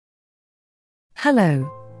Hello,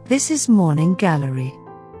 this is Morning Gallery.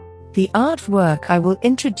 The artwork I will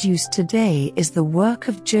introduce today is the work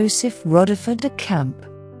of Joseph Rodefer DeCamp.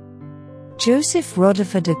 Joseph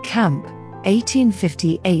Rodefer DeCamp,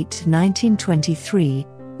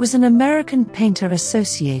 1858–1923, was an American painter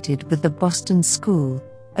associated with the Boston School,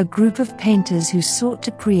 a group of painters who sought to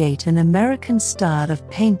create an American style of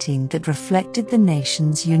painting that reflected the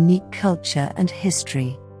nation's unique culture and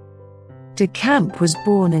history. DeCamp was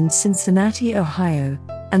born in Cincinnati, Ohio,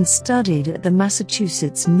 and studied at the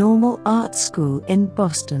Massachusetts Normal Art School in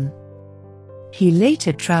Boston. He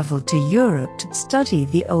later traveled to Europe to study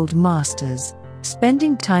the old masters,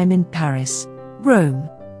 spending time in Paris, Rome,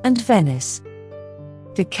 and Venice.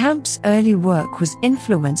 DeCamp's early work was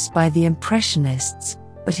influenced by the Impressionists,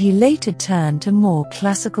 but he later turned to more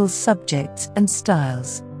classical subjects and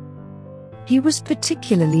styles. He was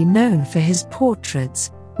particularly known for his portraits,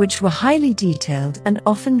 which were highly detailed and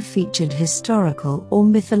often featured historical or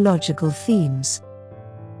mythological themes.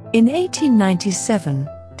 In 1897,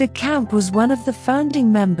 DeCamp was one of the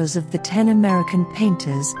founding members of the 10 American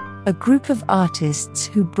Painters, a group of artists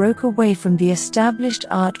who broke away from the established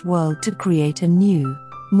art world to create a new,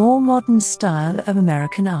 more modern style of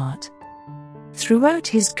American art. Throughout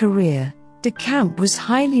his career, DeCamp was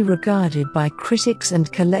highly regarded by critics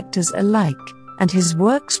and collectors alike, and his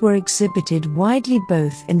works were exhibited widely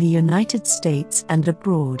both in the United States and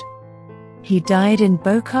abroad. He died in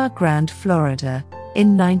Boca Grande, Florida,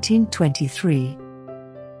 in 1923.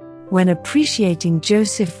 When appreciating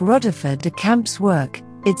Joseph Rodefer DeCamp's work,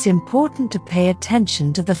 it's important to pay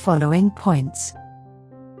attention to the following points.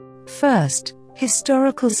 First,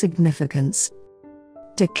 historical significance.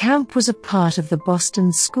 DeCamp was a part of the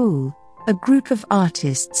Boston School, a group of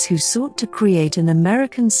artists who sought to create an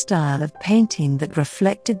American style of painting that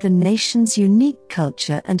reflected the nation's unique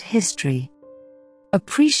culture and history.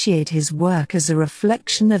 Appreciate his work as a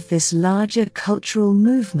reflection of this larger cultural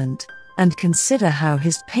movement, and consider how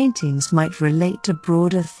his paintings might relate to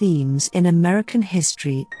broader themes in American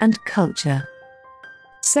history and culture.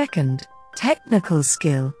 Second, technical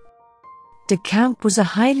skill. DeCamp was a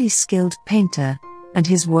highly skilled painter, and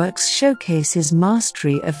his works showcase his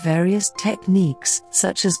mastery of various techniques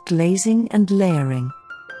such as glazing and layering.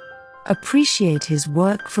 Appreciate his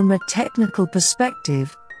work from a technical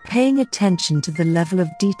perspective, paying attention to the level of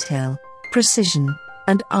detail, precision,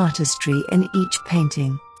 and artistry in each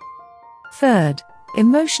painting. Third,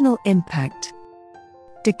 emotional impact.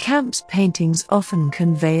 DeCamp's paintings often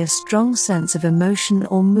convey a strong sense of emotion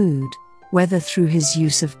or mood, whether through his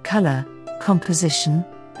use of color, composition,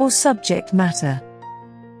 or subject matter.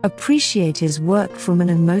 Appreciate his work from an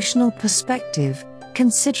emotional perspective,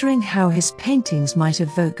 considering how his paintings might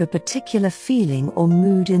evoke a particular feeling or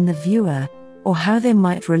mood in the viewer, or how they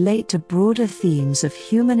might relate to broader themes of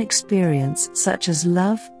human experience such as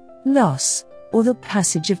love, loss, or the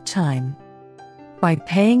passage of time. By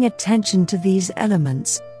paying attention to these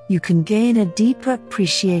elements, you can gain a deeper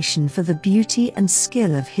appreciation for the beauty and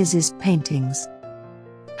skill of his paintings.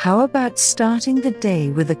 How about starting the day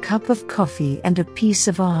with a cup of coffee and a piece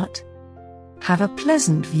of art? Have a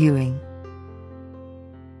pleasant viewing.